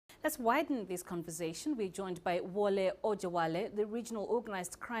Let's widen this conversation. We're joined by Wole Ojewale, the Regional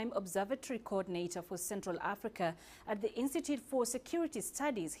Organized Crime Observatory Coordinator for Central Africa at the Institute for Security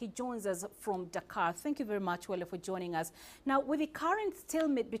Studies. He joins us from Dakar. Thank you very much, Wole, for joining us. Now, with the current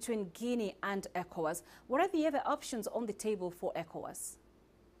stalemate between Guinea and ECOWAS, what are the other options on the table for ECOWAS?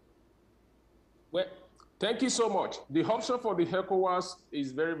 Well, thank you so much. The option for the ECOWAS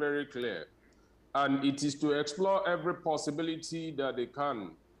is very, very clear. And it is to explore every possibility that they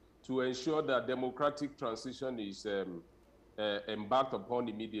can to ensure that democratic transition is embarked upon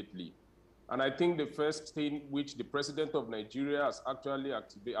immediately. And I think the first thing which the president of Nigeria has actually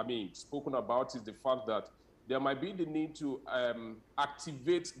spoken about is the fact that there might be the need to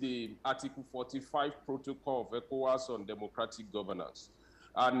activate the Article 45 protocol of ECOWAS on democratic governance.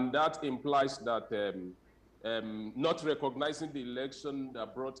 And that implies that not recognizing the election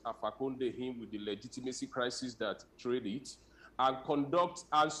that brought Alpha Conde in with the legitimacy crisis that triggered it, and conduct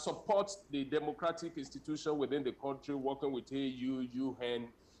and support the democratic institution within the country, working with AU, UN,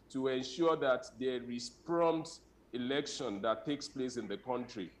 to ensure that there is prompt election that takes place in the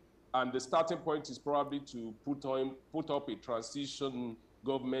country. And the starting point is probably to put up a transition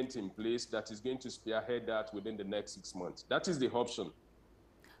government in place that is going to spearhead that within the next 6 months. That is the option.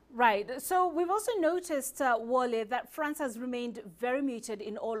 Right. So we've also noticed, Wole, that France has remained very muted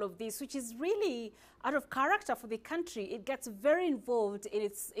in all of this, which is really out of character for the country. It gets very involved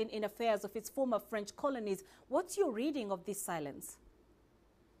in affairs of its former French colonies. What's your reading of this silence?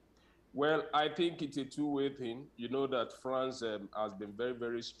 Well, I think it's a two-way thing. You know that France has been very,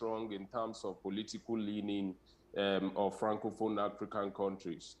 very strong in terms of political leaning of Francophone African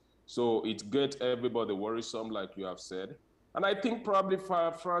countries. So it gets everybody worrisome, like you have said. And I think probably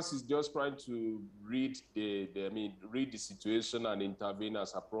France is just trying to read the situation and intervene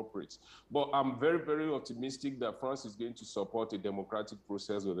as appropriate. But I'm very, very optimistic that France is going to support a democratic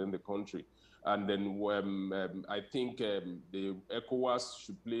process within the country. And then I think the ECOWAS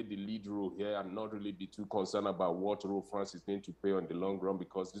should play the lead role here and not really be too concerned about what role France is going to play on the long run,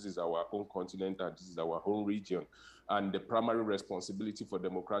 because this is our own continent and this is our own region. And the primary responsibility for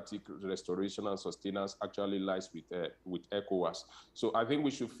democratic restoration and sustenance actually lies with ECOWAS. So I think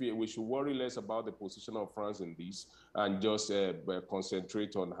we should worry less about the position of France in this and just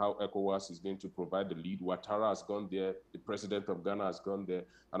concentrate on how ECOWAS is going to provide the lead. Ouattara has gone there, the president of Ghana has gone there,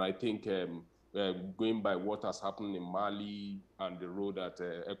 and I think going by what has happened in Mali and the role that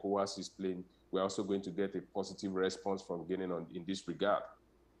ECOWAS is playing, we're also going to get a positive response from Guinea in this regard.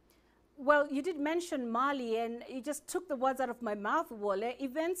 Well, you did mention Mali, and you just took the words out of my mouth, Wole.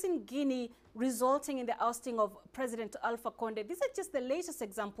 Events in Guinea resulting in the ousting of President Alpha Conde. These are just the latest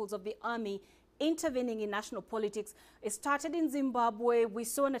examples of the army intervening in national politics. It started in Zimbabwe. We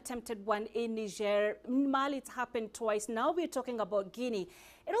saw an attempted one in Niger. In Mali, it's happened twice. Now we're talking about Guinea.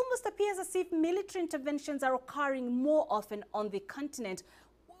 It almost appears as if military interventions are occurring more often on the continent.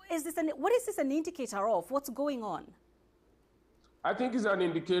 What is this an indicator of? What's going on? I think it's an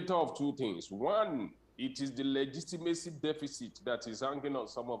indicator of two things. One, it is the legitimacy deficit that is hanging on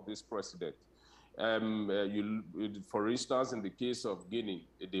some of this precedent. For instance, in the case of Guinea,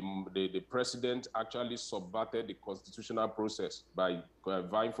 the president actually subverted the constitutional process by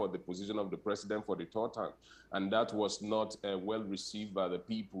vying for the position of the president for the third time. And that was not well received by the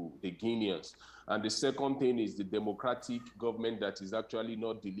people, the Guineans. And the second thing is the democratic government that is actually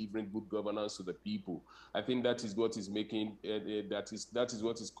not delivering good governance to the people. I think that is what is making, that is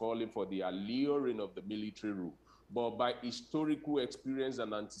what is calling for the alluring of the military rule. But by historical experience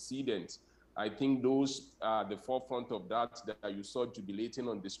and antecedents, I think those are the forefront of that you saw jubilating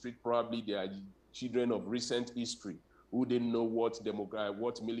on the street. Probably they are children of recent history who didn't know what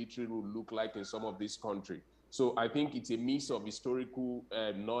military rule looked like in some of this country. So I think it's a mix of historical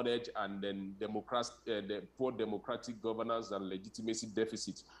knowledge and then the poor democratic governance and legitimacy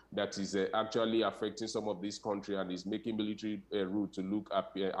deficit that is actually affecting some of this country and is making military rule to look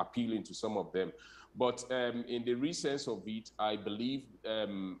appealing to some of them. But in the real sense of it, I believe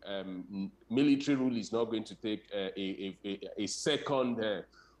military rule is not going to take a second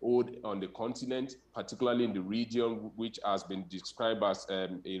hold on the continent, particularly in the region, which has been described as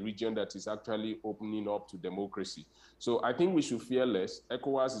a region that is actually opening up to democracy. So I think we should fear less.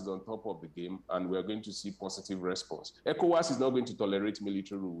 ECOWAS is on top of the game, and we're going to see positive response. ECOWAS is not going to tolerate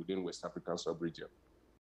military rule within West African sub-region.